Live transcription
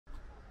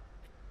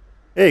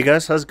Hey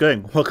guys, how's it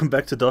going? Welcome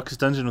back to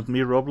Darkest Dungeon with me,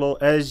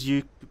 Roblol. As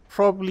you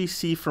probably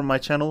see from my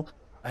channel,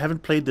 I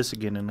haven't played this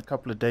again in a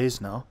couple of days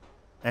now,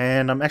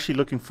 and I'm actually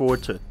looking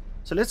forward to it.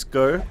 So let's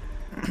go.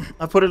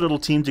 I put a little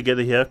team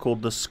together here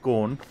called the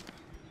Scorn,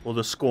 or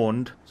the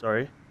Scorned,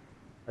 sorry.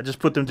 I just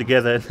put them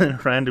together and then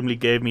it randomly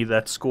gave me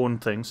that Scorn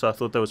thing, so I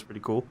thought that was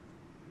pretty cool.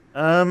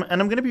 And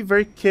I'm going to be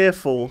very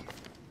careful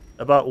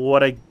about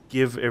what I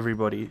give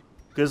everybody,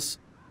 because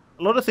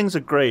a lot of things are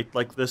great,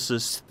 like this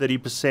is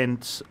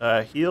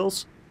 30%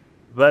 heals,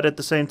 but at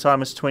the same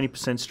time it's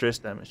 20% stress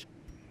damage.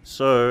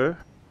 So,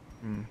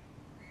 I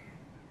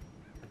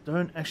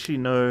don't actually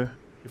know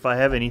if I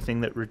have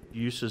anything that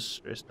reduces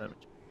stress damage.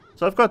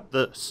 So I've got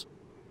this,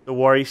 the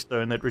Worry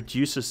Stone, that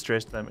reduces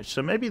stress damage,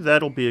 so maybe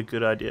that'll be a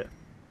good idea.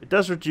 It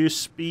does reduce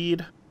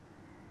speed,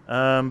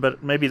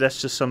 but maybe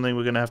that's just something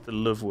we're going to have to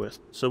live with.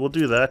 So we'll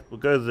do that, we'll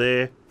go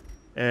there.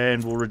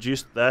 And we'll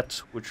reduce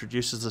that, which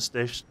reduces the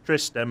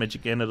stress damage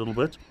again a little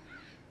bit.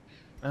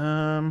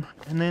 And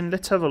then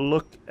let's have a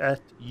look at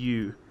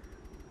you.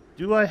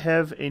 Do I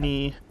have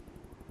any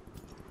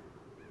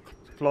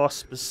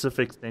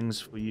class-specific things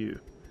for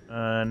you?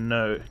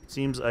 No, it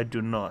seems I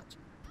do not.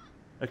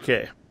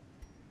 Okay.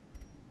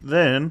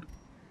 Then,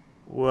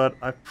 what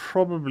I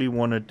probably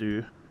want to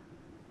do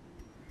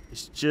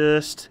is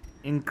just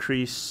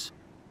increase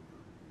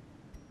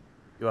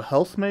your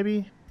health,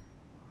 maybe?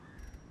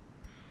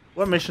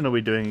 What mission are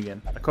we doing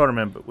again? I can't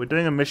remember. We're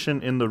doing a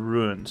mission in the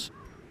ruins.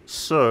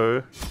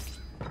 So...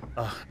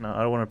 no,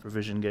 I don't want a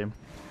provision game.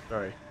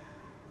 Sorry.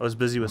 I was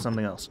busy with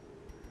something else.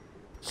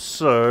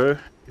 So,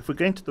 if we're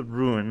going to the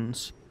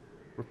ruins,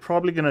 we're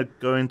probably going to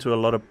go into a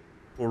lot of...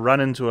 or run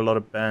into a lot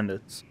of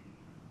bandits.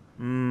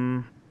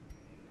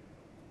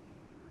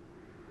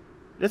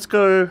 Let's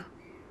go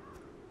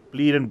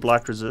bleed and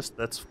blight resist.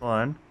 That's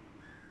fine.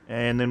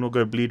 And then we'll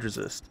go bleed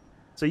resist.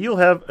 So you'll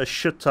have a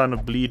shit ton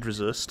of bleed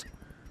resist,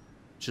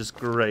 which is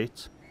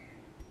great.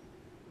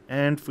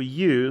 And for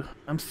you,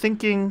 I'm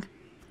thinking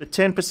the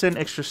 10%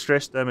 extra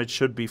stress damage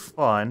should be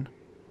fine,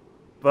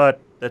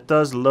 but that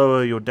does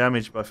lower your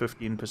damage by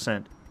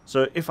 15%.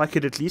 So if I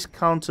could at least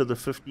counter the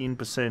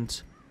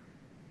 15%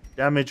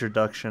 damage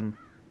reduction,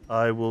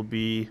 I will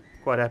be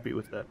quite happy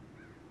with that.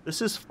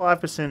 This is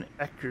 5%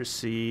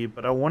 accuracy,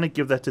 but I want to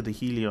give that to the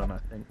Helion, I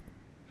think.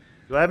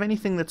 Do I have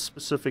anything that's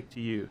specific to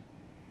you?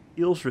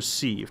 Heals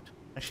received.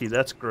 Actually,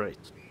 that's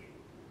great.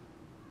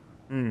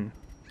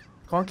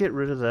 Can't get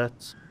rid of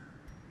that.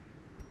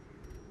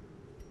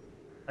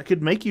 I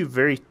could make you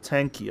very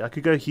tanky. I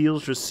could go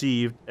heals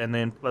received and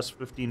then plus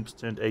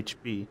 15%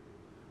 HP.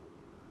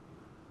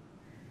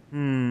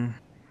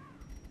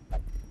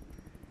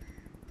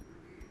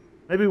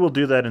 Maybe we'll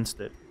do that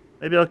instead.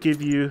 Maybe I'll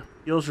give you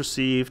heals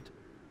received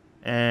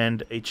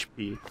and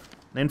HP.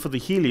 Then for the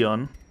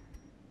Helion,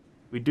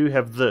 we do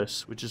have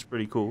this, which is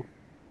pretty cool.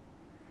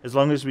 As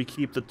long as we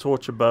keep the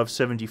torch above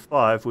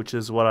 75, which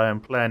is what I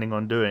am planning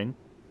on doing.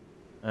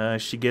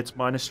 She gets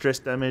minus stress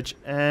damage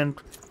and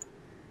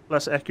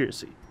plus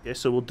accuracy. Okay,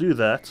 so we'll do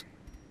that.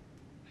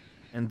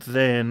 And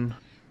then,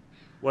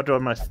 what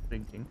am I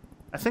thinking?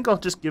 I think I'll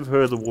just give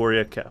her the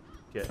warrior cap.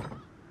 Okay,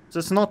 so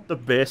it's not the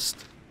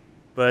best,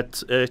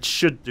 but it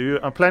should do.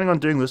 I'm planning on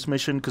doing this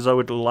mission because I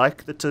would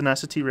like the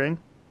tenacity ring.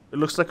 It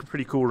looks like a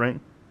pretty cool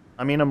ring.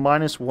 I mean, a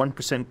minus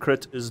 1%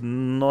 crit is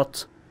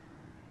not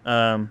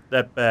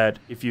that bad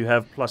if you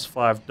have plus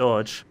 5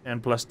 dodge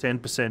and plus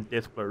 10%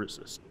 death blow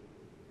resist.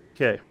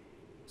 Okay.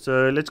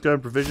 So let's go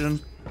and provision,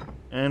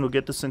 and we'll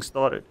get this thing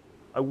started.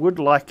 I would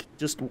like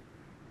just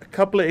a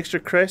couple of extra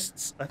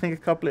crests. I think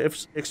a couple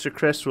of extra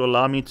crests will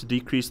allow me to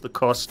decrease the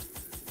cost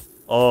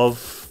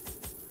of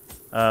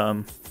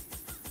my,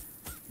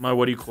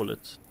 what do you call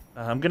it?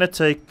 I'm gonna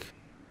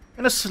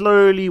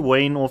slowly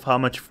wane off how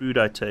much food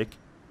I take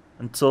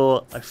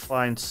until I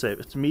find safe.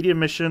 It's a medium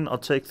mission. I'll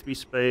take 3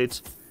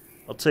 spades.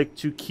 I'll take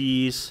 2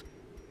 keys.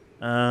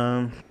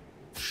 Sure,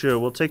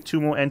 we'll take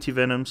 2 more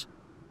anti-venoms.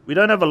 We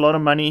don't have a lot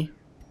of money,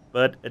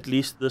 but at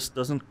least this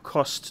doesn't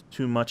cost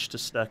too much to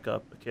stack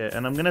up. Okay,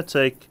 and I'm going to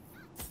take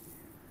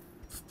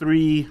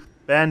 3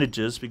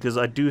 bandages because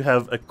I do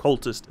have a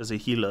cultist as a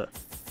healer,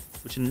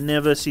 which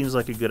never seems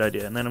like a good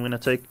idea. And then I'm going to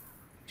take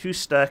 2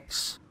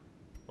 stacks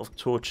of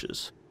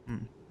torches.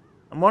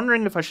 I'm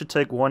wondering if I should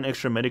take 1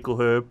 extra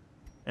medical herb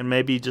and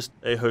maybe just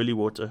a holy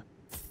water.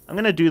 I'm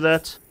going to do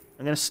that.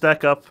 I'm going to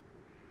stack up,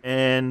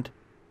 and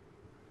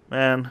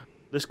man,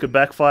 this could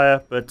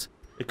backfire, but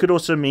it could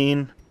also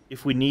mean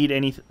if we need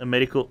a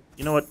medical...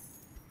 You know what?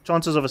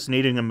 Chances of us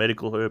needing a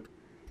medical herb,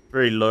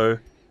 very low.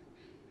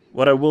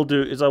 What I will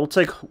do is I will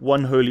take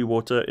 1 holy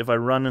water. If I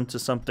run into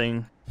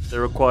something that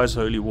requires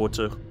holy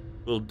water,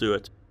 we'll do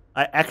it.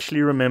 I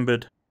actually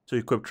remembered to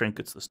equip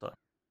trinkets this time.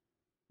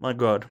 My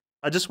god.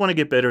 I just want to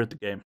get better at the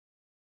game.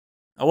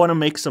 I want to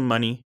make some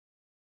money,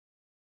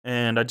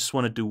 and I just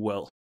want to do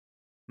well.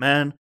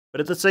 Man,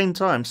 but at the same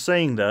time,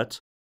 saying that,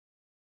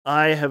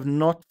 I have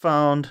not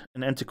found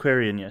an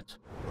antiquarian yet.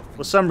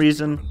 For some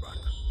reason,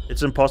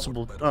 it's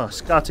impossible. Oh,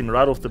 scouting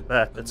right off the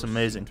bat. That's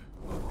amazing.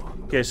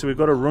 Okay, so we've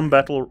got a room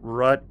battle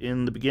right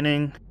in the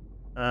beginning.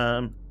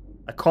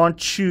 I I can't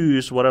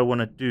choose what I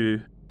want to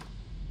do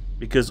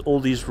because all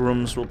these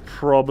rooms will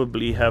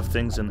probably have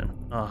things in them.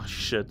 Oh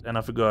shit, and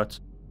I forgot.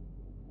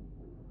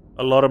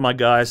 A lot of my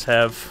guys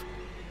have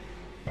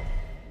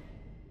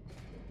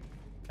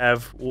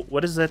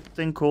what is that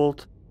thing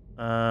called?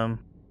 Well,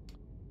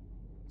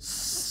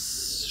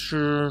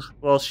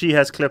 she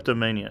has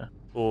kleptomania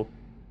or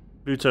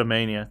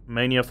plutomania,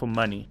 mania for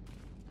money.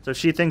 So if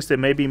she thinks there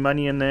may be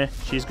money in there,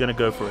 she's gonna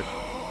go for it.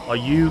 Are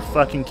you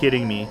fucking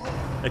kidding me?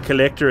 A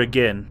collector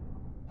again?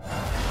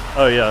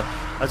 Oh yeah,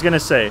 I was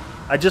gonna say,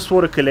 I just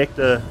fought a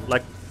collector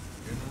like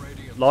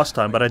last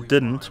time, but I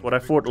didn't. What I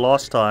fought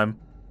last time,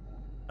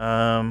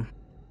 I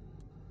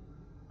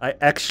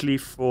actually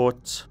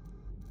fought...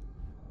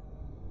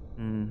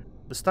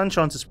 the stun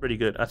chance is pretty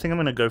good. I think I'm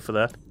gonna go for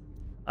that.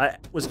 I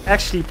was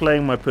actually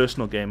playing my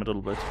personal game a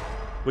little bit,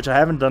 which I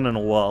haven't done in a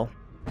while.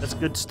 That's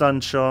good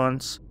stun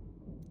chance.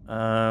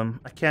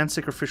 I can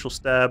sacrificial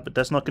stab, but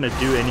that's not going to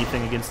do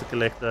anything against the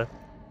collector.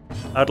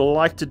 I'd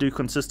like to do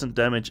consistent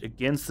damage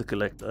against the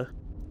collector,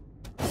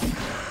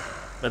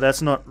 but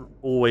that's not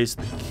always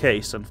the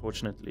case,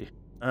 unfortunately.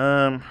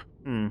 Now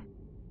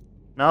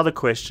the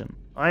question: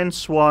 Iron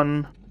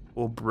Swan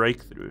or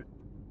Breakthrough?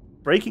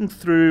 Breaking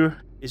through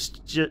is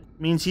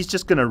means he's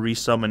just going to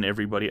resummon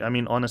everybody. I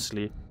mean,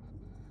 honestly.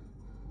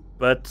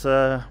 But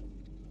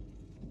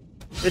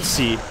let's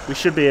see. We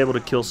should be able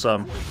to kill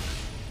some.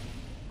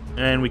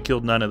 And we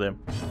killed none of them.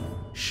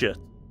 Shit.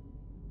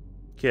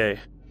 Okay.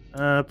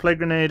 Plague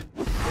Grenade.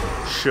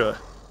 Sure.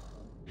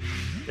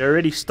 They're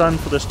already stunned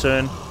for this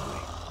turn.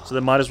 So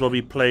they might as well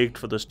be plagued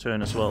for this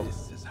turn as well.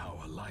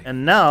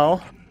 And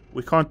now,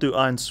 we can't do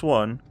Iron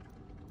Swan.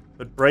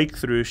 But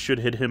Breakthrough should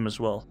hit him as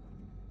well.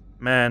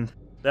 Man,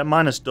 that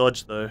minus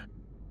dodge though.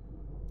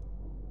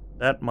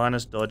 That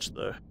minus dodge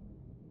though.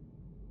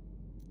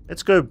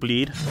 Let's go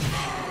Bleed.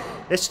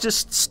 Let's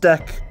just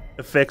stack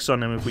effects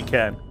on him if we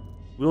can.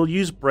 We'll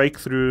use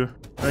Breakthrough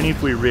only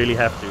if we really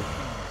have to.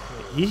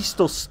 He's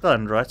still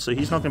stunned, right? So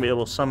he's not going to be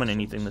able to summon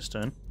anything this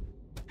turn.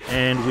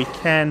 And we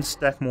can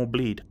stack more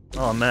Bleed.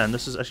 Oh man,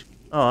 this is actually...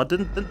 Oh,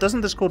 doesn't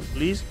this called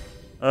Bleed?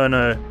 Oh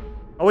no.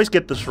 I always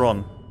get this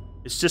wrong.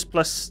 It's just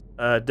plus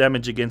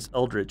damage against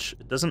Eldritch.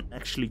 It doesn't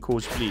actually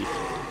cause Bleed.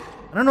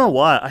 I don't know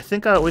why. I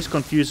think I always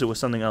confuse it with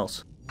something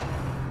else.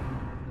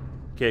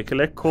 Okay,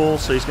 Collect Call,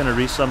 so he's going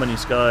to resummon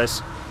his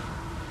guys.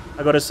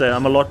 I gotta say,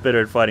 I'm a lot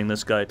better at fighting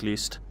this guy at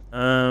least.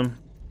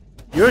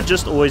 You're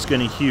just always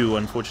going to hew,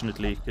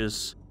 unfortunately,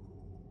 because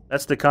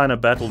that's the kind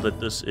of battle that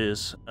this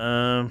is.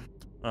 Oh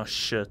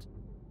shit.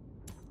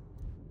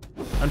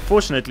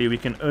 Unfortunately, we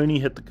can only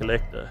hit the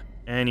Collector,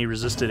 and he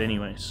resisted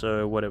anyway,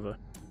 so whatever.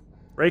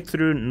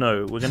 Breakthrough?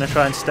 No. We're going to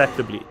try and stack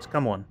the bleeds.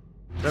 Come on.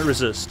 Don't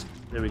resist.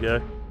 There we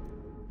go.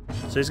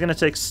 So he's going to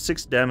take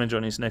 6 damage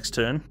on his next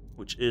turn,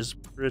 which is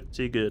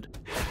pretty good.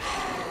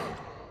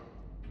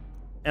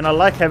 And I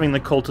like having the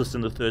Cultist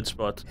in the 3rd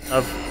spot.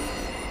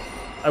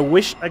 I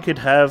wish I could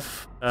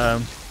have,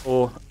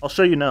 or I'll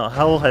show you now,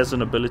 Hell has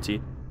an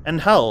ability.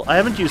 And Hell, I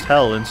haven't used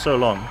Hell in so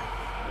long.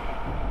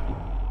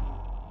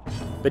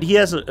 But he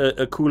has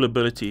a cool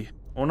ability.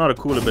 Or not a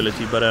cool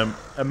ability, but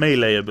a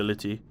melee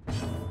ability.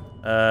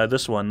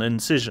 This one, the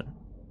Incision.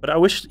 But I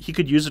wish he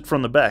could use it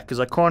from the back, because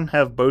I can't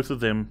have both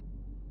of them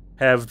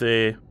have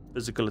their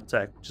physical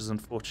attack, which is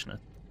unfortunate.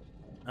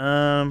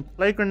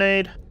 Plague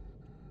Grenade.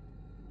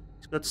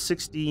 He's got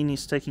 16,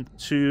 he's taking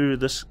 2.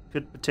 This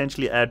could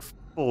potentially add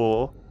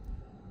 4.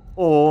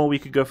 Or we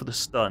could go for the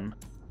stun.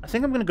 I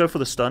think I'm going to go for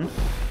the stun.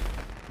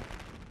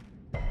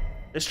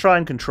 Let's try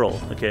and control.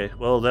 Okay,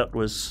 well that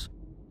was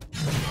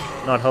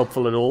not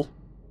helpful at all.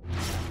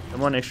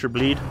 Come on, extra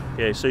bleed.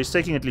 Okay, so he's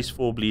taking at least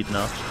 4 bleed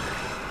now.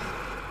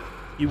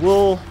 He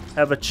will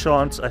have a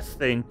chance, I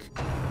think,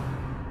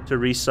 to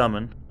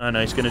resummon. Oh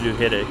no, he's going to do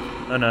Headache.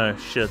 Oh no,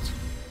 shit.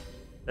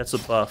 That's a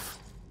buff.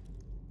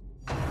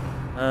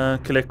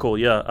 Collect Call,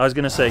 yeah. I was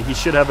going to say, he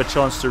should have a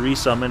chance to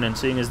resummon, and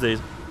seeing as there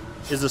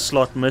is a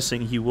slot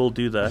missing, he will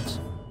do that.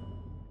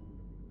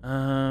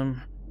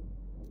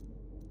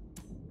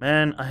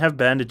 Man, I have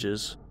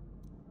bandages.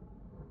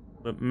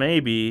 But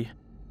maybe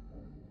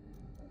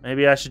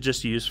I should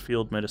just use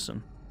Field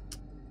Medicine.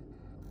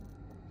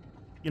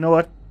 You know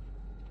what?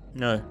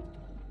 No.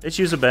 Let's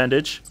use a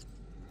bandage.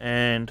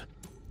 And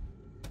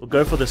we'll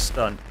go for the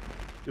stun.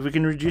 If we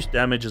can reduce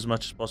damage as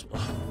much as possible.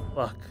 Oh,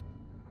 fuck.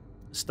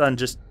 The stun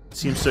just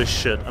seems so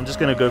shit. I'm just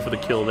going to go for the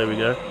kill. There we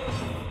go.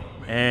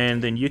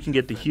 And then you can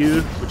get the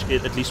hew, which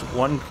get at least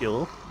 1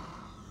 kill.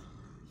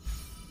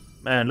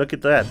 Man, look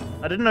at that.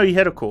 I didn't know he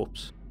had a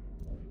corpse.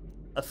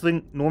 I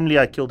think normally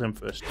I killed him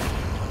first.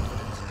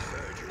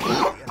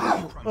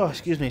 Oh,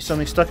 excuse me.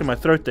 Something stuck in my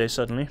throat there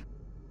suddenly.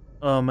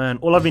 Oh man,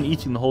 all I've been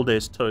eating the whole day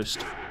is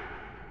toast.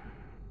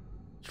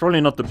 It's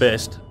probably not the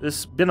best.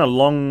 It's been a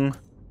long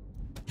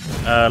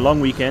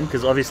weekend,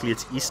 because obviously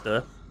it's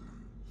Easter.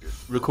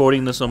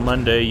 Recording this on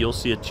Monday, you'll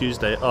see it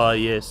Tuesday. Ah,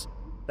 yes.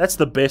 That's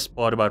the best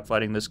part about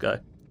fighting this guy.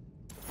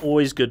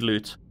 Always good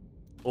loot.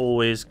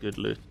 Always good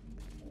loot.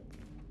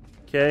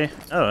 Okay.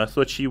 Oh, I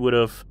thought she would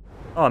have...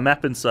 Oh,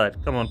 map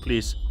inside. Come on,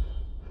 please.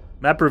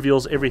 Map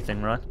reveals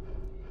everything, right?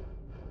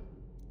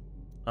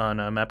 Oh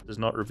no, a map does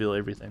not reveal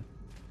everything.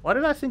 Why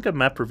did I think a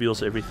map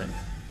reveals everything?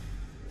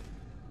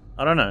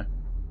 I don't know.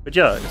 But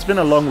yeah, it's been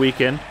a long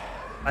weekend.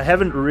 I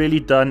haven't really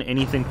done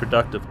anything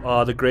productive.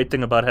 Oh, the great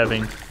thing about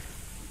having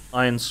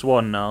Iron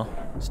Swan now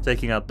is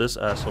taking out this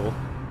asshole.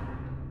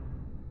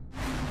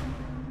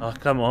 Oh,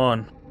 come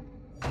on.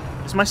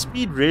 Is my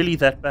speed really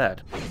that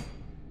bad?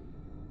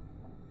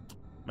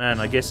 Man,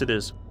 I guess it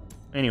is.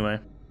 Anyway.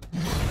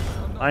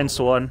 Iron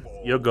Swan,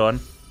 you're gone.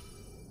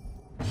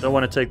 Don't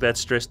want to take that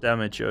stress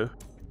damage, yo.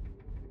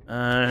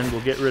 And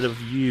we'll get rid of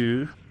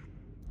you.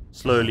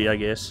 Slowly, I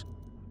guess.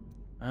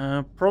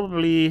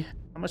 Probably...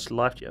 How much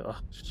life do you have? Oh,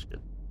 shit.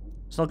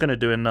 It's not going to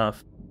do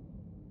enough.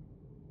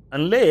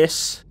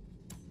 Unless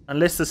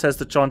this has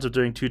the chance of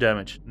doing 2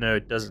 damage. No,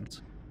 it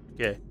doesn't.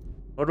 Okay.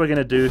 What we're going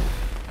to do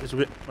is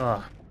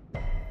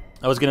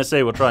I was going to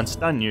say we'll try and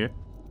stun you.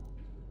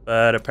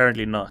 But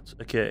apparently not.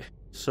 Okay.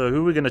 So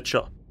who are we going to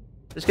chop?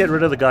 Let's get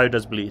rid of the guy who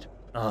does bleed.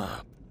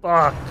 Ah,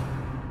 fuck.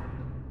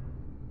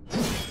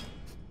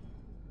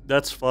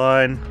 That's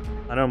fine.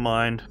 I don't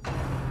mind.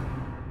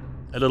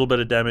 A little bit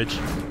of damage.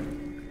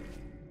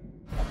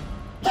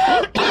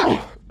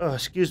 Oh,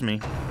 excuse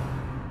me.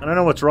 I don't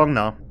know what's wrong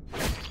now.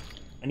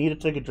 I need to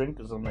take a drink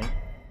or something.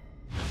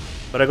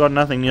 But I got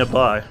nothing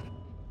nearby.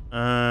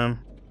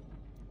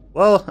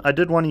 Well, I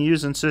did want to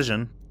use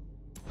Incision.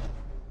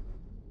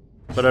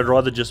 But I'd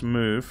rather just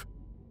move.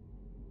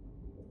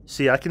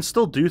 See, I can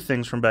still do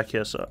things from back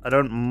here, so I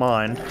don't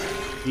mind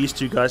these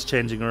 2 guys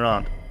changing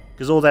around.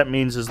 Because all that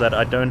means is that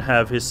I don't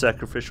have his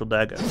sacrificial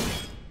dagger.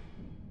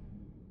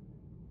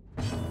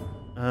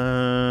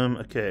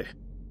 Okay.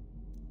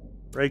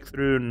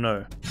 Breakthrough,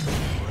 no.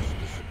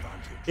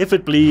 If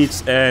it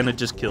bleeds, and it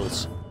just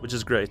kills, which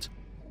is great.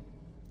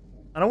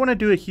 I don't want to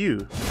do a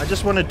Hue. I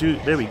just want to do...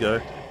 There we go.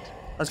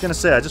 I was going to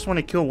say, I just want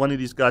to kill one of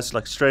these guys,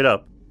 like, straight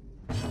up.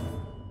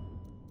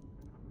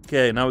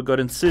 Okay, now we've got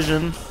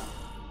Incision,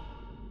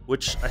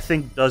 which I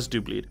think does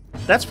do bleed.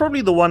 That's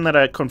probably the one that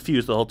I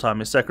confused the whole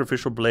time, is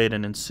Sacrificial Blade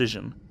and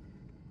Incision.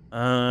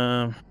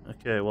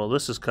 Okay, well,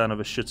 this is kind of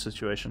a shit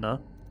situation, huh?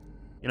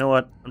 You know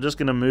what? I'm just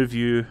going to move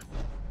you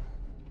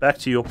back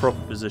to your proper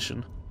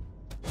position.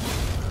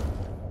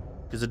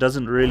 Because it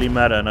doesn't really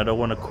matter, and I don't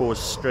want to cause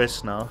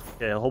stress now.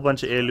 Okay, a whole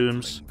bunch of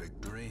heirlooms.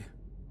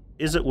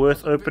 Is it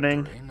worth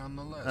opening?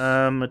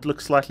 It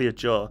looks slightly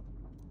ajar.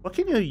 What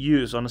can you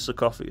use on a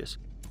sarcophagus?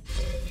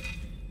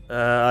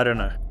 I don't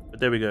know.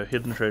 But there we go,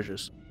 hidden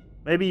treasures.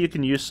 Maybe you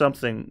can use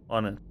something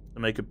on it to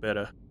make it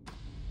better.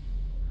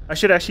 I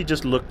should actually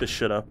just look this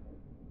shit up.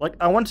 Like,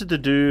 I wanted to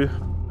do...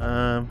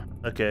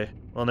 okay,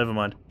 well, never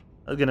mind.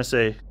 I was gonna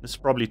say, this is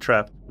probably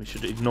trapped. We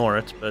should ignore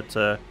it, but,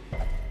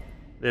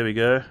 there we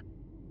go.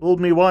 Fooled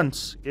me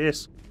once,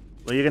 yes.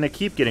 Well, you're gonna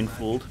keep getting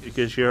fooled,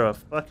 because you're a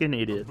fucking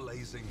idiot.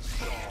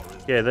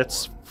 Okay,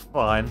 that's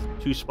fine.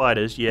 2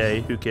 spiders,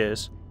 yay, who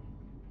cares?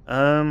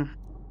 Oh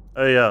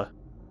yeah.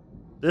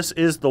 This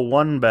is the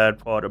one bad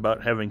part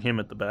about having him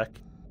at the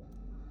back.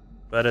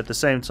 But at the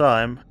same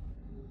time,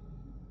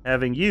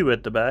 having you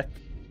at the back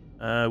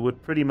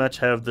would pretty much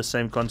have the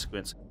same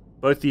consequence.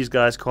 Both these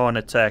guys can't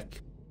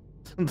attack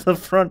the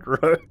front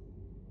row.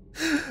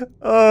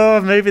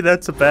 Oh, maybe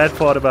that's a bad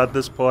part about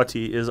this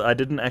party, is I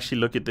didn't actually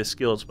look at their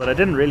skills. But I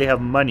didn't really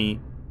have money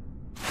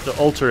to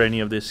alter any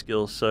of their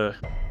skills, so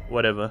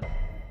whatever.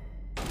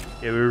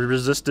 Yeah, we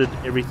resisted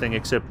everything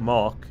except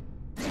Mark.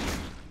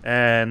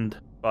 And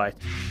Bite.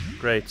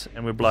 Great,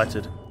 and we're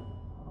blighted.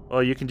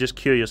 Well, you can just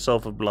cure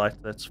yourself of blight,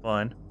 that's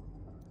fine.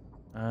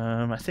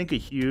 I think a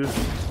Hue.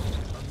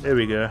 There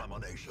we go.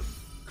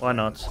 Why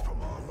not?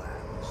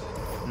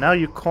 Now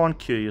you can't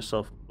cure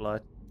yourself of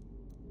blight.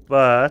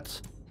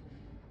 But...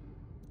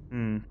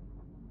 I'm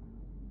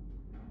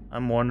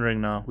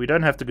wondering now. We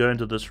don't have to go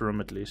into this room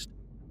at least.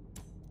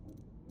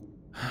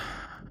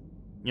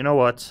 You know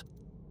what?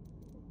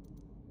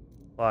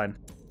 Fine.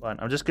 Fine.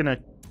 I'm just gonna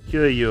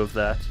cure you of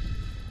that.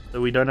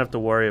 So we don't have to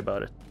worry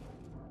about it.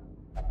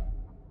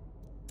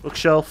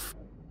 Bookshelf.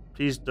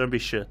 Please don't be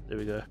shit. There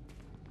we go.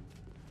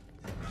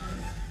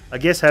 I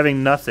guess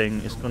having nothing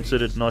is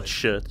considered not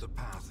shit.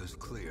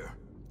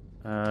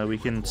 We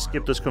can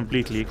skip this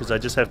completely because I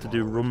just have to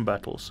do room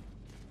battles.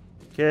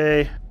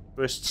 Okay.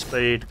 First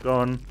spade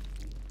gone.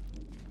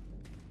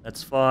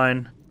 That's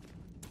fine.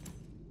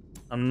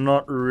 I'm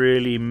not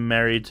really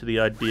married to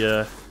the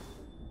idea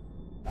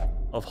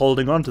of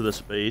holding on to the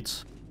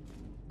spades.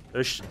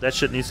 That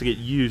shit needs to get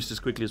used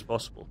as quickly as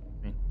possible.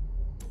 I mean,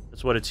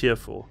 that's what it's here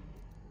for.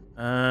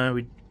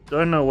 We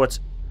don't know what's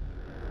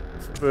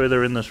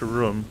further in this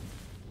room.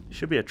 There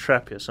should be a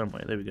trap here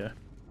somewhere. There we go.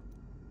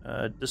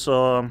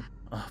 Disarm.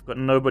 Oh, I've got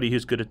nobody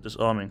who's good at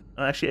disarming.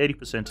 Oh, actually,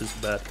 80% is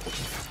bad.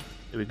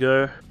 There we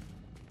go.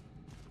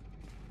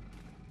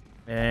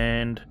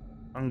 And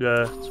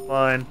hunger, it's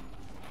fine.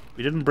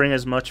 We didn't bring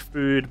as much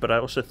food, but I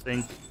also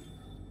think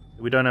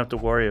we don't have to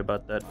worry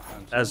about that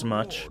as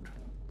much.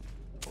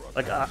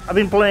 Like, I've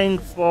been playing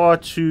far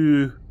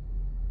too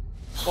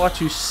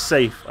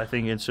safe, I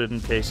think, in certain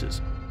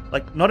cases.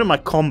 Like, not in my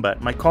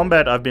combat. My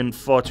combat, I've been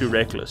far too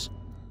reckless.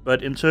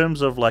 But in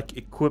terms of, like,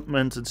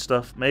 equipment and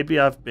stuff, maybe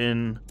I've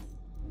been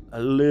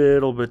a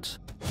little bit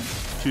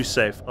too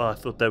safe. Oh, I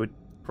thought they would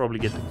probably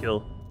get the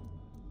kill.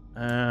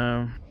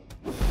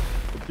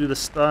 We'll do the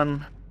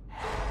stun.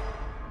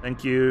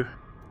 Thank you.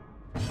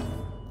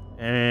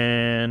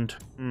 And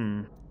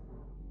should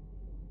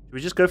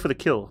we just go for the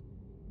kill?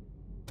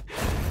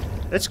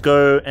 Let's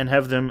go and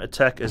have them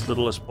attack as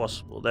little as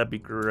possible. That'd be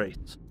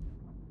great.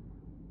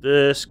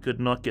 This could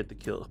not get the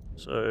kill.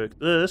 So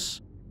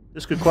this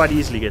could quite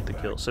easily get the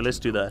kill. So let's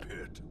do that.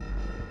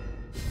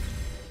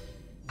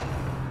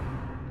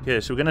 Okay,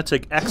 so we're gonna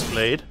take Axe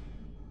Blade,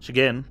 which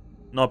again,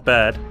 not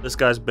bad. This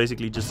guy's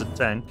basically just a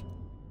tank.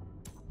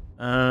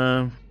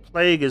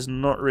 Plague is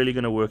not really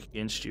gonna work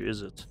against you,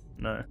 is it?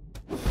 No.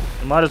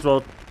 You might as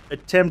well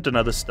attempt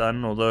another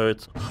stun, although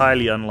it's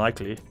highly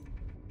unlikely.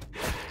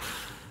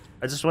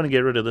 I just want to get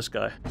rid of this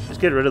guy. Let's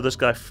get rid of this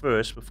guy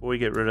first before we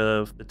get rid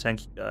of the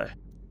tanky guy.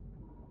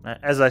 Now,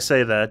 as I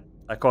say that,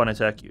 I can't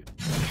attack you.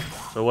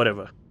 So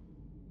whatever.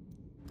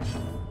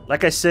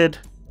 Like I said,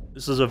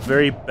 this is a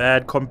very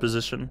bad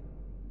composition.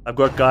 I've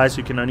got guys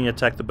who can only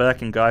attack the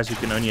back and guys who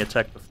can only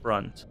attack the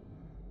front.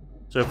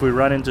 So if we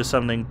run into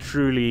something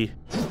truly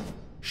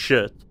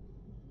shit,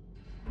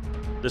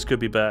 this could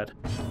be bad.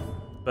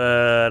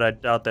 But I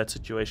doubt that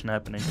situation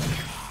happening.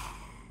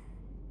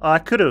 I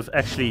could have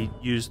actually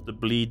used the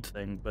bleed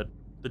thing, but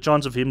the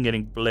chance of him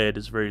getting bled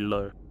is very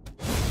low.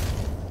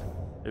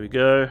 There we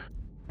go.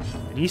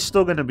 And he's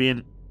still going to be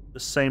in the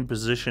same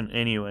position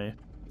anyway.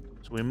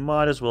 So we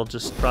might as well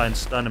just try and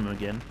stun him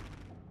again.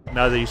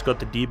 Now that he's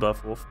got the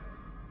debuff off.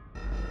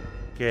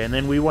 Okay, and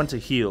then we want to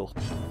heal.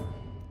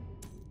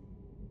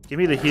 Give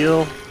me the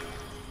heal.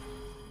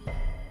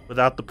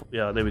 Without the...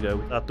 yeah, there we go.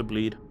 Without the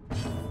bleed.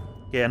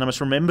 Okay, and I must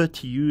remember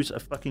to use a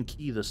fucking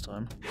key this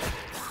time.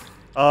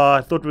 Oh,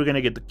 I thought we were going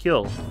to get the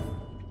kill.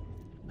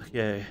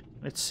 Okay,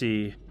 let's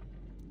see.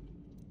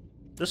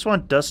 This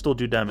one does still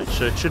do damage,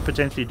 so it should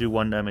potentially do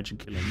 1 damage and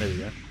kill him. There we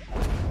go.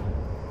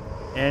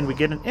 And we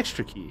get an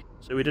extra key,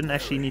 so we didn't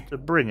actually need to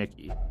bring a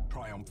key.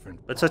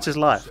 But such is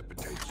life.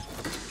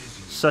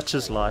 Such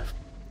is life.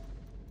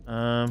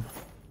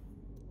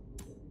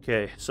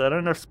 Okay, so I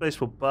don't have space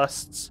for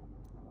busts,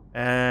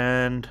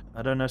 and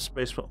I don't have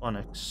space for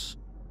onyx.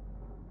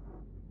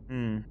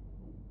 What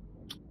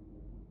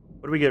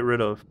do we get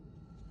rid of?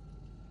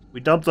 We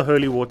dump the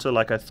holy water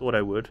like I thought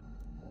I would.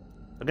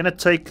 I'm gonna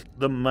take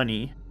the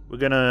money. We're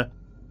gonna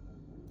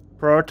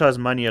prioritize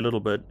money a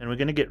little bit, and we're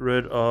gonna get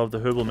rid of the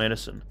herbal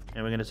medicine,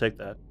 and we're gonna take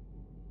that.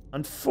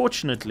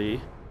 Unfortunately,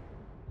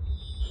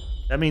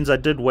 that means I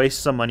did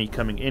waste some money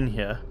coming in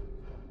here.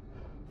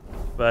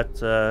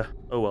 But, oh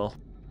well.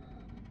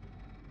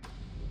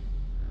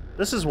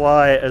 This is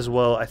why, as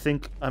well, I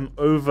think I'm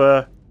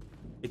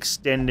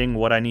extending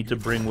what I need to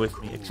bring with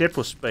me. Except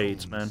for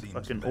spades, man. I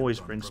can always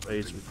bring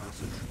spades with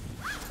me.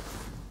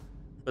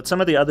 But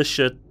some of the other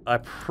shit, I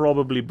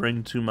probably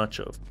bring too much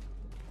of.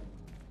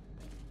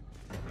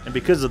 And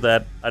because of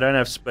that, I don't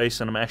have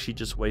space and I'm actually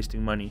just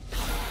wasting money.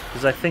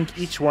 Because I think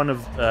each one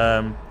of,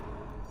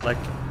 like...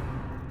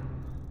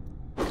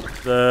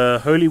 the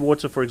holy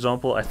water, for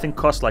example, I think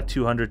cost like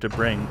 200 to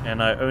bring.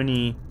 And I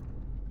only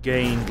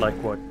gained like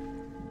what?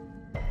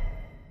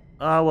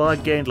 Ah, well, I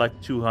gained like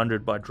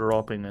 200 by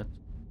dropping it.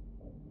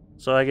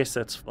 So I guess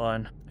that's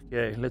fine.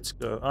 Okay, let's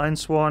go. Iron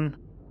Swan.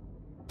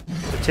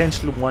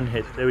 Potential 1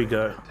 hit. There we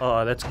go.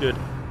 Oh, that's good.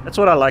 That's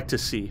what I like to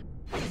see.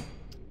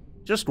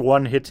 Just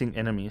 1 hitting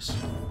enemies.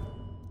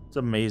 It's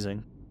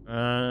amazing.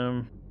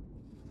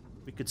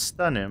 We could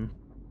stun him.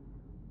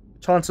 The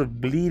chance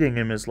of bleeding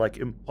him is like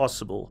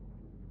impossible.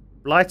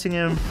 Blighting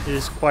him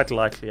is quite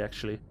likely,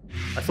 actually.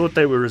 I thought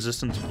they were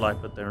resistant to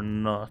blight, but they're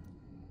not.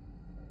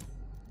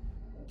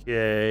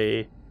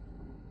 Okay.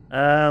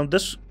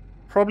 This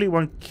probably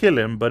won't kill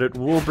him, but it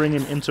will bring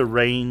him into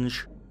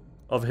range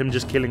of him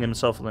just killing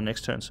himself on the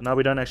next turn. So now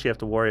we don't actually have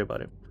to worry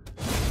about him.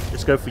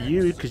 Let's go for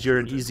you, because you're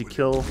an easy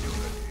kill.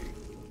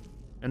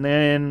 And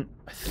then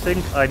I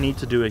think I need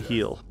to do a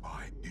heal.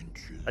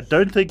 I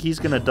don't think he's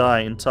going to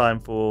die in time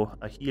for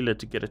a healer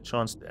to get a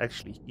chance to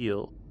actually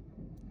heal.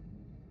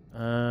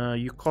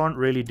 You can't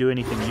really do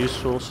anything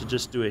useful, so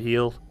just do a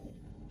heal.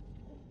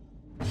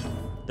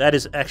 That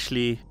is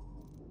actually...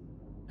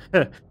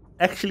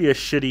 actually a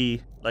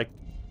shitty, like,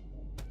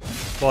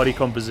 body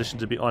composition,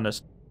 to be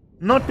honest.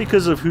 Not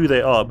because of who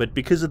they are, but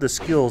because of the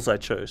skills I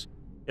chose.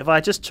 If I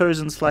had just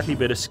chosen slightly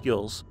better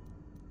skills,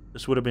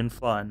 this would have been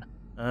fine.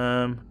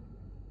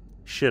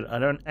 Shit, I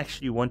don't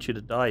actually want you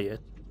to die yet.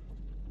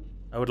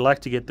 I would like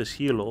to get this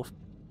heal off.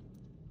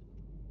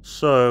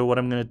 So, what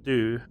I'm going to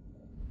do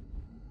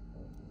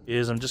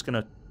is I'm just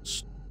going to...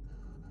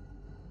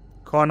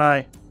 Can't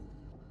I?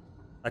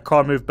 I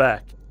can't move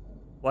back.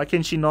 Why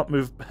can she not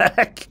move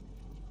back?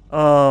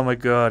 Oh my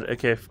god.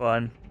 Okay,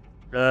 fine.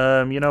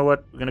 You know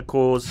what? We're going to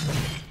cause...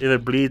 If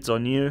it bleeds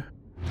on you.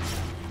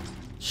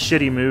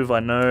 Shitty move, I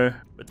know.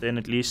 But then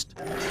at least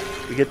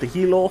we get the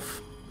heal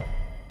off.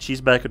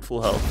 She's back at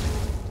full health.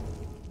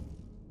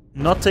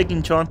 Not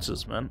taking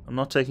chances, man. I'm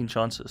not taking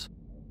chances.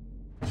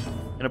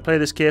 Gonna play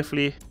this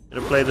carefully.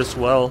 Gonna play this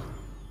well.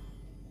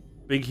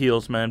 Big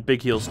heals, man.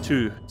 Big heals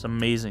too. It's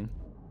amazing.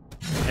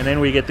 And then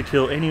we get the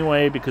kill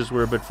anyway because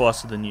we're a bit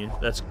faster than you.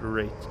 That's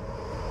great.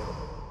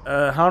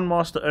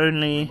 Houndmaster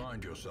only.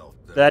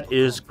 That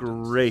is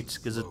great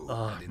because it...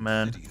 Oh,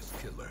 man.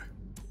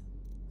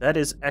 That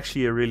is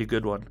actually a really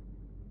good one.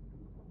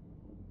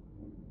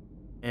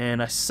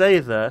 And I say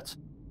that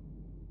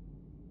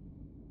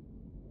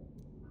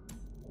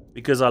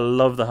because I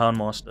love the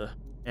Houndmaster.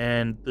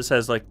 And this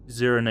has like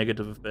 0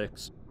 negative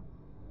effects.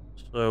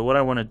 So what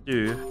I want to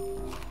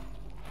do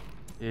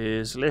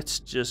is let's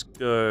just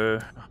go...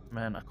 Oh,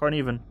 man, I can't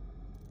even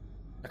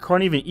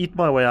eat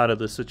my way out of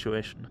this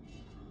situation.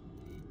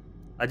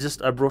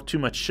 I brought too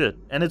much shit.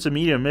 And it's a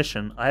medium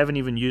mission. I haven't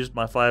even used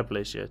my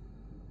fireplace yet.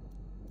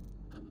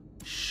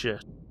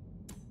 Shit.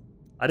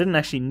 I didn't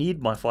actually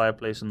need my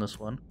fireplace in this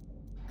one.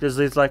 Because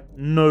there's like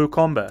no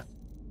combat.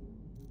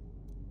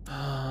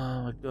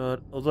 Oh my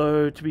god.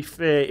 Although, to be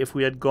fair, if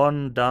we had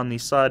gone down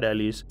these side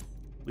alleys,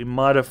 we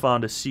might have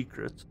found a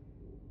secret.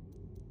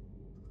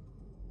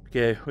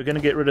 Okay, we're going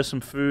to get rid of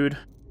some food.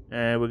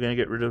 And we're going to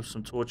get rid of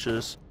some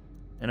torches.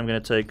 And I'm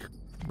going to take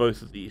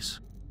both of these.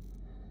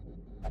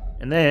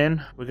 And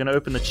then we're going to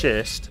open the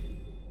chest.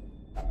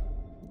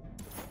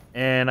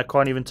 And I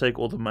can't even take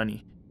all the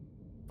money.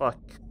 Fuck.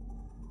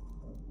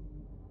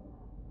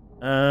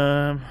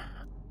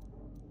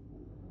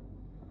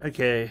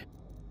 Okay.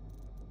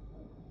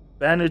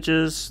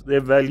 Bandages,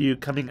 their value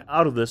coming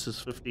out of this is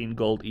 15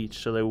 gold each,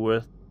 so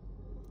they're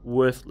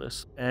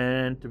worthless.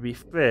 And to be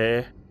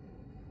fair,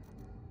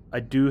 I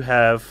do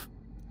have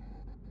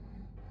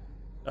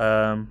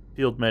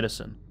field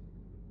medicine.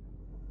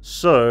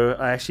 So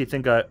I actually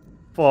think I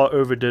far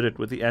overdid it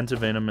with the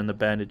antivenom and the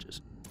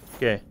bandages.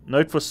 Okay,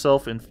 note for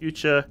self in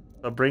future.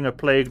 If I bring a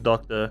plague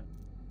doctor,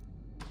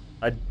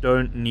 I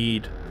don't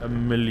need a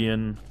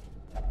million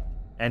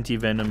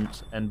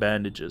antivenoms and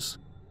bandages.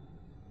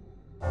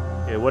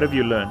 Okay, what have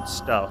you learned?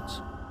 Stout.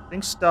 I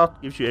think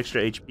stout gives you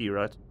extra HP,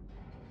 right?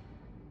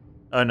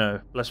 Oh no,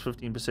 plus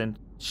 15%.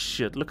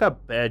 Shit, look how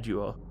bad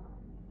you are.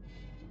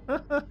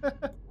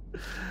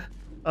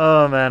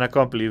 Oh man, I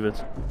can't believe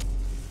it.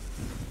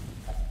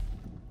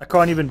 I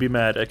can't even be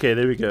mad. Okay,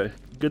 there we go.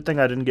 Good thing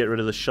I didn't get rid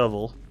of the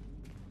shovel.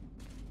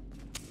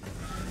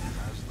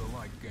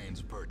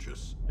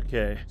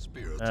 Okay,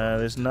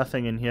 there's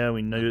nothing in here.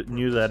 We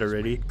knew that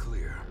already.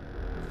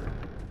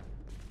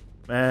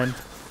 Man,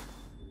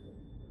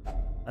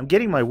 I'm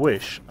getting my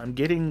wish. I'm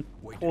getting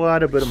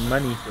quite a bit of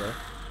money here.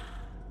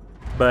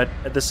 But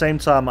at the same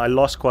time, I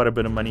lost quite a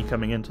bit of money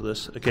coming into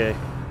this. Okay.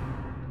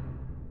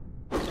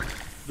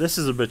 This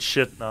is a bit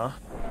shit now.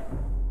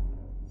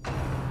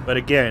 But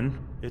again,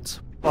 it's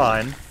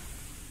fine.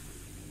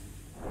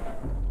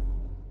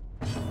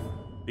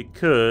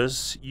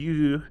 Because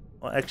you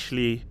are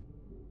actually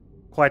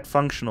quite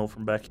functional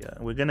from back here.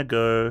 We're gonna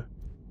go...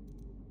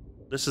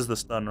 This is the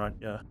stun, right?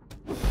 Yeah.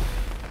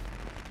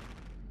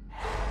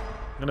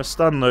 I'm gonna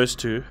stun those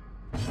two.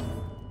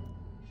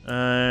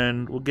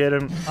 And we'll get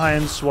an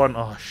Iron Swan.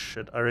 Oh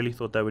shit, I really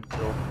thought that would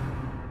kill.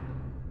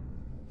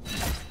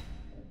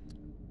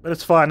 But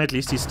it's fine, at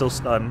least he's still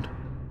stunned.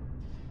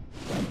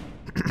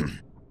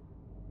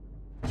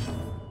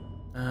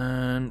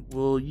 And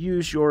we'll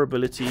use your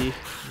ability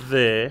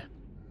there.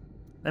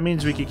 That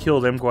means we could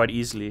kill them quite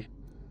easily.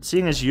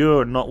 Seeing as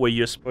you're not where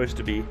you're supposed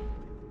to be,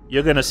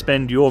 you're gonna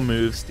spend your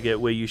moves to get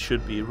where you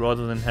should be,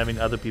 rather than having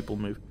other people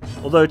move.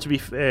 Although, to be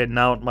fair,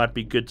 now it might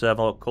be good to have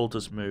our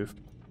cultist move.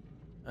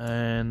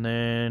 And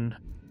then...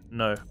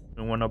 No.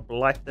 We want to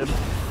blight them.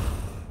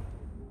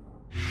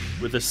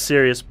 With a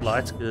serious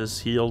blight,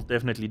 because he'll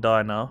definitely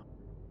die now.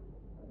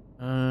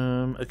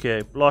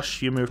 Okay,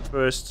 Blosh, you moved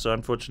first, so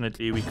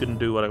unfortunately we couldn't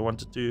do what I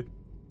wanted to.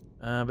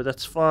 But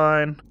that's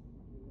fine.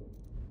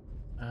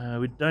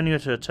 We don't need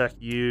to attack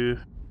you.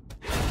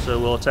 So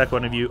we'll attack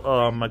one of you.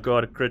 Oh my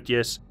god, a crit,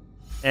 yes.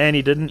 And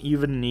he didn't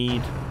even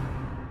need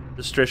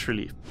the stress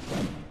relief.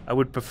 I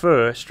would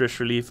prefer stress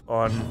relief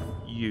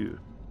on you.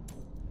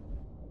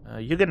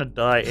 You're gonna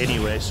die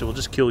anyway, so we'll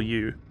just kill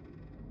you.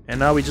 And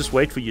now we just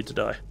wait for you to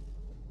die.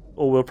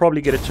 Or we'll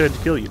probably get a turn to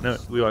kill you. No,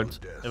 we won't.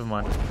 Never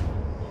mind.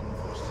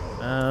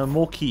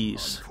 More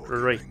keys.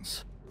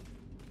 Great.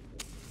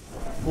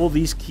 All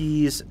these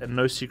keys and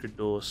no secret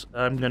doors.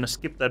 I'm gonna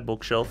skip that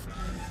bookshelf.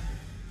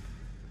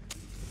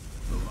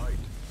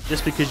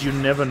 Just because you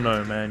never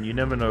know, man. You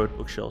never know with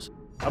bookshelves.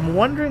 I'm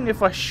wondering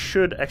if I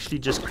should actually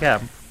just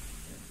camp.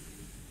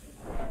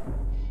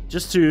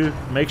 Just to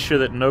make sure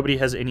that nobody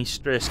has any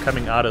stress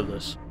coming out of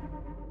this.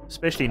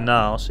 Especially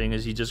now, seeing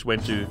as he just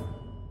went to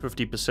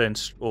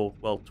 50% or,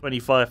 well,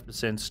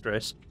 25%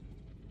 stress.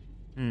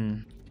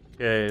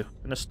 Okay, I'm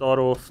gonna start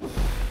off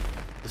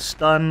the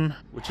stun,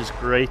 which is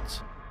great.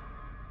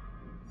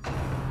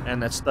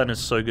 And that stun is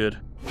so good.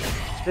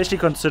 Especially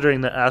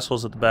considering the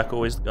assholes at the back are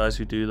always the guys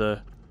who do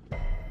the...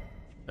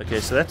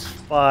 Okay, so that's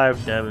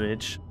 5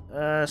 damage.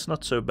 It's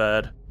not so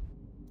bad.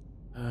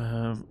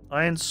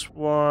 Iron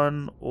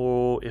Swan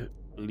or it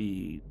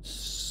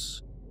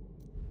bleeds.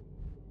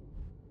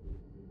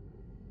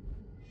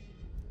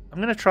 I'm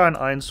gonna try and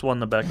Iron Swan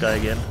the back guy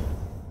again.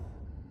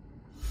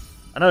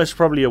 I know it's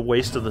probably a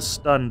waste of the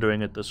stun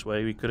doing it this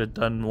way. We could have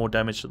done more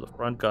damage to the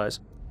front guys.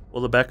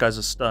 Well, the back guys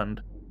are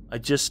stunned.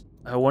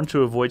 I want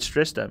to avoid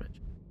stress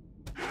damage.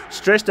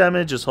 Stress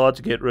damage is hard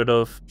to get rid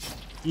of.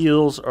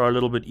 Heals are a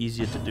little bit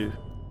easier to do.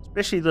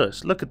 Especially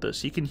this. Look at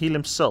this. He can heal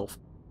himself.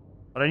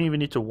 I don't even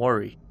need to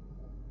worry.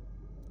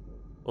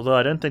 Although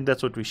I don't think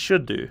that's what we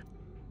should do.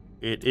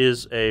 It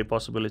is a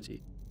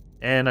possibility.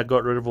 And I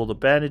got rid of all the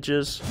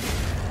bandages.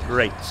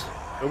 Great.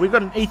 But we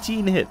got an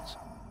 18 hit.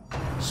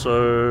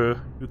 So,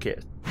 who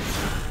cares?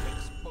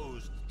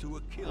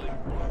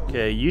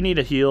 Okay, you need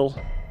a heal.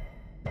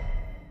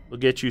 We'll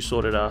get you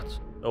sorted out.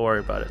 Don't worry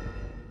about it.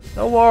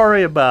 Don't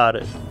worry about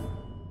it.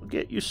 We'll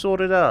get you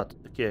sorted out.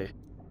 Okay.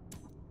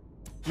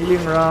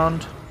 Healing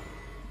round.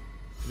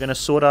 We're gonna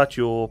sort out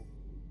your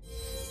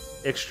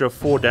extra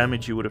 4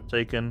 damage you would have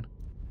taken.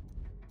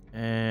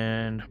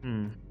 And,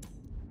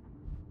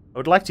 I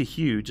would like to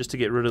heal just to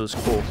get rid of this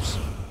corpse.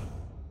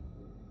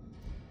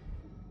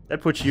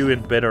 That puts you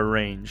in better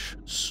range.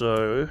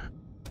 So,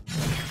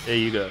 there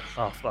you go.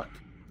 Oh, fuck.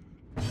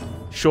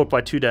 Short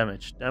by 2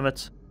 damage. Damn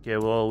it. Okay,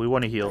 well, we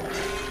want to heal.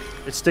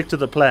 Let's stick to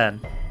the plan.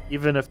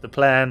 Even if the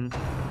plan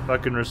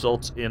fucking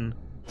results in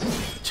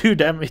 2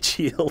 damage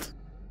healed.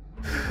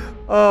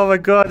 Oh my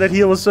god, that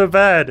heal was so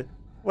bad.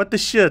 What the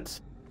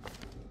shit?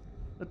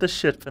 What the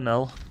shit,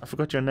 Fennel? I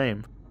forgot your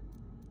name.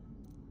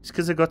 It's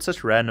because I got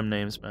such random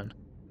names, man.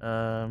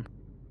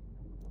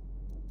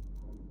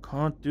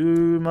 Can't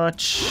do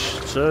much.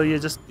 So you're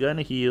just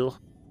gonna heal.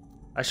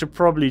 I should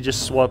probably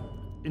just swap.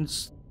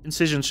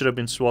 Incision should have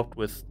been swapped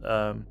with.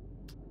 I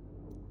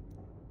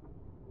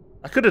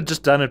could have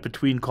just done it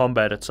between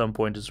combat at some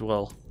point as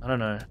well. I don't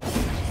know.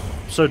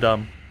 So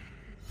dumb.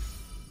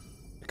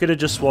 I could have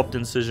just swapped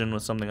Incision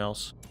with something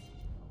else.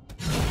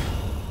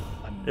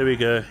 There we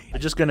go. We're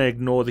just gonna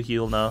ignore the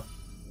heal now.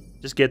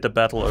 Just get the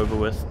battle over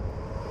with.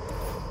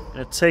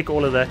 Gonna take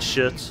all of that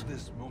shit.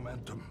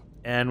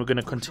 And we're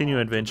gonna continue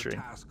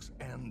adventuring.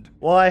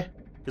 Why?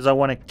 Because I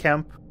want to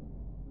camp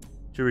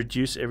to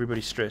reduce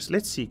everybody's stress.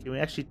 Let's see. Can we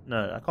actually...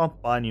 No, I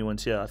can't buy new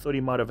ones here. I thought he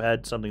might have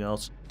had something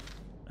else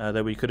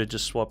that we could have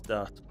just swapped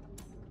out.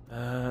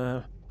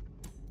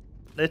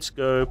 Let's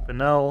go.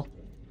 Pennell.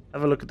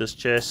 Have a look at this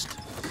chest.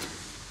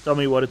 Tell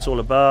me what it's all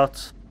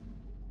about.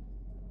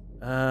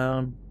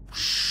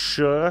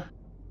 Sure.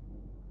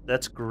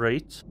 That's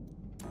great.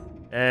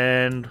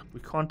 And we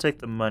can't take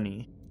the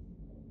money.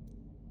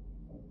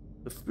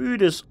 The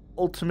food is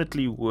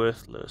ultimately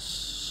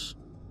worthless.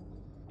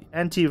 The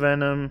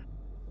anti-venom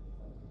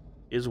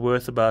is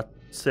worth about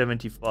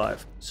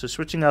 75. So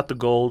switching out the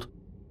gold,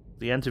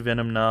 the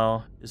anti-venom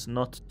now is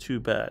not too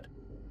bad.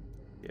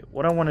 Okay,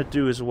 what I want to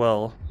do as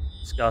well,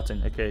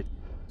 scouting. Okay,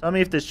 tell me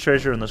if there's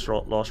treasure in this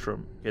last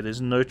room. Okay,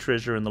 there's no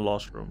treasure in the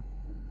last room.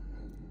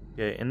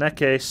 Okay, in that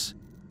case,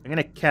 I'm going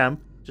to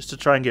camp just to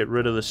try and get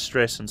rid of the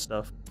stress and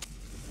stuff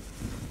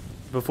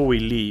before we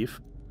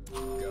leave.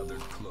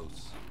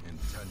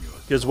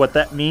 Because what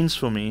that means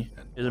for me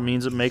is it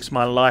means it makes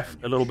my life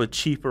a little bit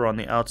cheaper on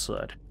the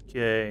outside.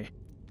 Okay.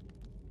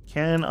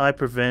 Can I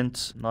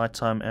prevent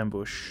nighttime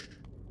ambush?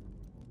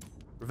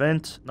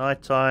 Prevent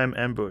nighttime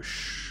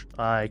ambush.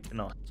 I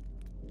cannot.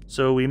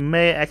 So we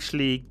may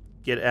actually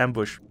get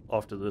ambushed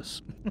after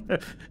this.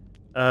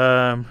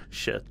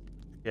 Shit.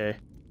 Okay.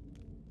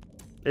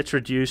 Let's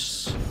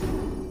reduce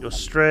your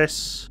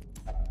stress.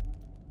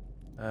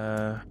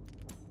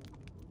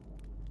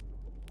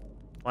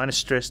 Minus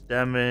stress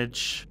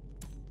damage.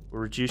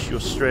 We'll reduce your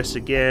stress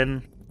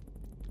again.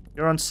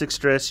 You're on 6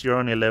 stress, you're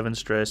on 11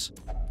 stress.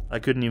 I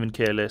couldn't even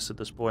care less at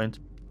this point.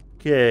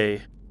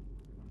 Okay.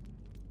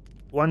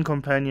 One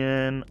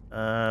companion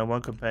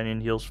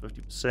heals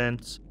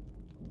 50%.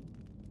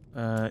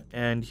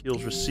 And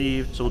heals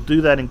received. So we'll do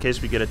that in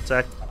case we get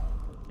attacked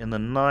in the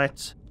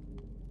night.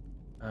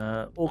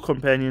 All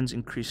companions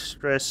increase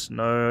stress.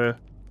 No.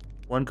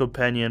 One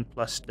companion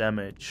plus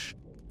damage.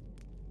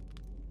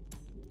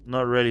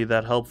 Not really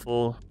that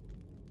helpful.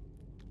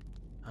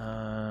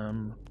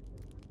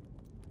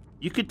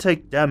 You could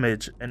take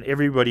damage and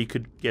everybody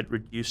could get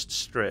reduced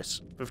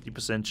stress.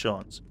 50%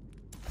 chance.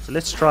 So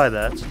let's try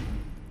that.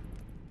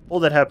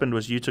 All that happened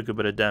was you took a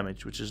bit of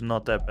damage, which is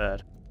not that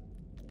bad.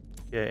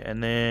 Okay,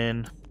 and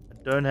then I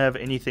don't have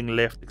anything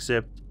left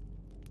except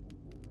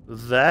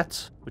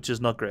that, which is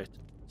not great.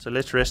 So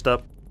let's rest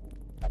up.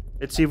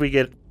 Let's see if we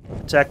get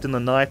attacked in the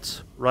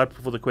night right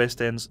before the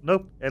quest ends.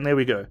 Nope, and there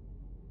we go.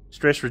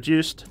 Stress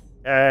reduced,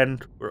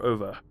 and we're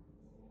over.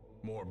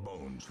 More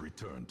bones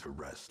return to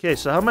rest. Okay,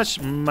 so how much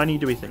money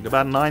do we think?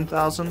 About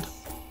 9,000?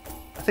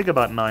 I think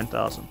about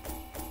 9,000.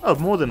 Oh,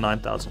 more than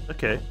 9,000.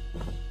 Okay.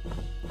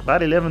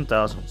 About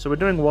 11,000. So we're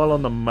doing well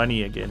on the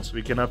money again, so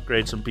we can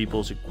upgrade some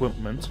people's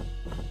equipment.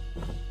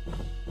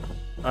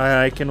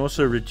 I can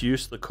also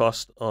reduce the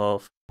cost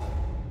of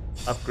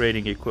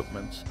upgrading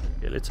equipment.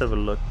 Okay, let's have a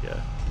look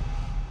here.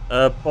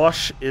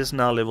 Bosch is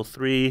now level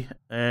 3,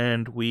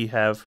 and we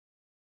have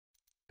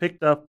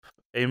picked up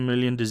 1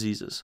 million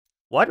diseases.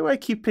 Why do I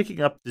keep picking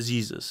up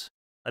diseases?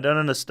 I don't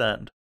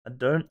understand. I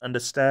don't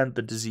understand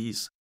the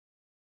disease.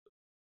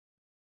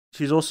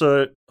 She's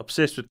also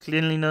obsessed with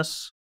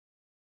cleanliness.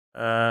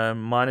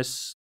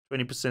 Minus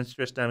 20%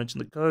 stress damage in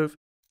the cove.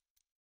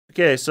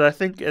 Okay, so I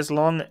think as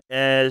long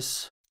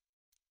as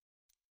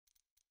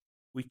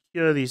we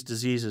cure these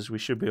diseases, we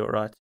should be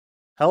alright.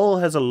 Hell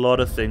has a lot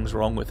of things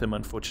wrong with him,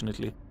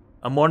 unfortunately.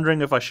 I'm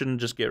wondering if I shouldn't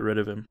just get rid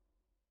of him.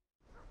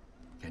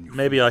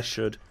 Maybe I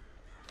should.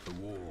 The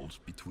walls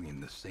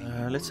between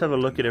the Let's have a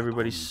look at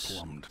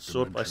everybody's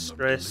sort by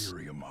stress.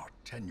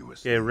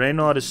 Okay,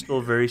 Reynard is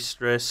still very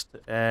stressed,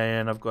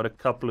 and I've got a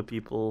couple of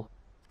people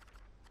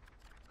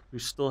who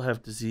still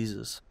have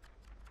diseases.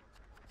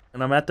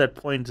 And I'm at that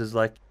point is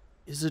like,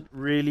 is it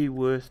really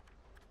worth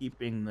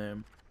keeping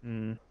them?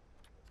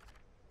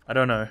 I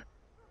don't know.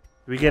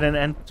 Do we get an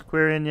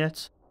antiquarian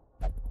yet?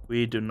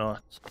 We do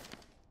not.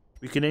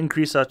 We can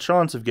increase our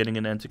chance of getting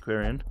an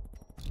antiquarian.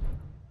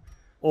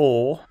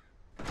 Or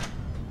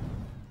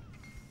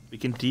we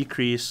can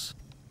decrease...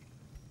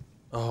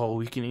 Oh,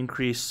 we can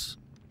increase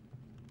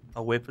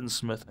our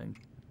weaponsmithing.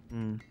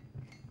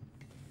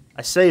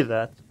 I say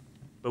that,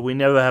 but we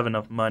never have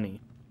enough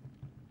money.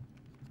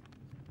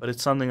 But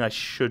it's something I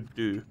should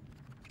do.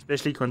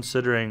 Especially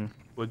considering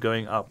we're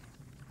going up.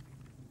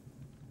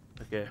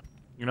 Okay,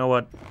 you know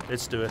what?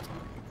 Let's do it.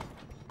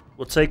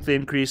 We'll take the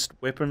increased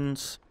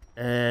weapons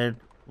and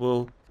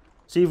we'll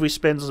see if we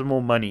spend some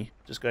more money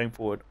just going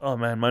forward. Oh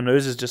man, my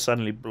nose is just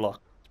suddenly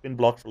blocked. It's been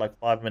blocked for like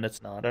 5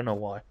 minutes now. I don't know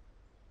why.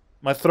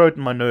 My throat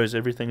and my nose,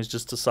 everything has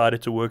just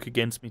decided to work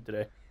against me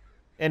today.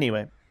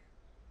 Anyway.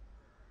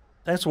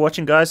 Thanks for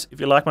watching, guys. If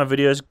you like my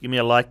videos, give me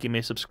a like, give me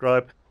a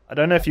subscribe. I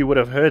don't know if you would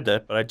have heard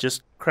that, but I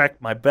just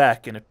cracked my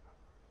back and it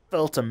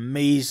felt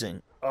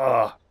amazing.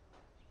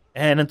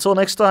 And until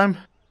next time,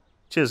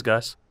 cheers,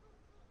 guys.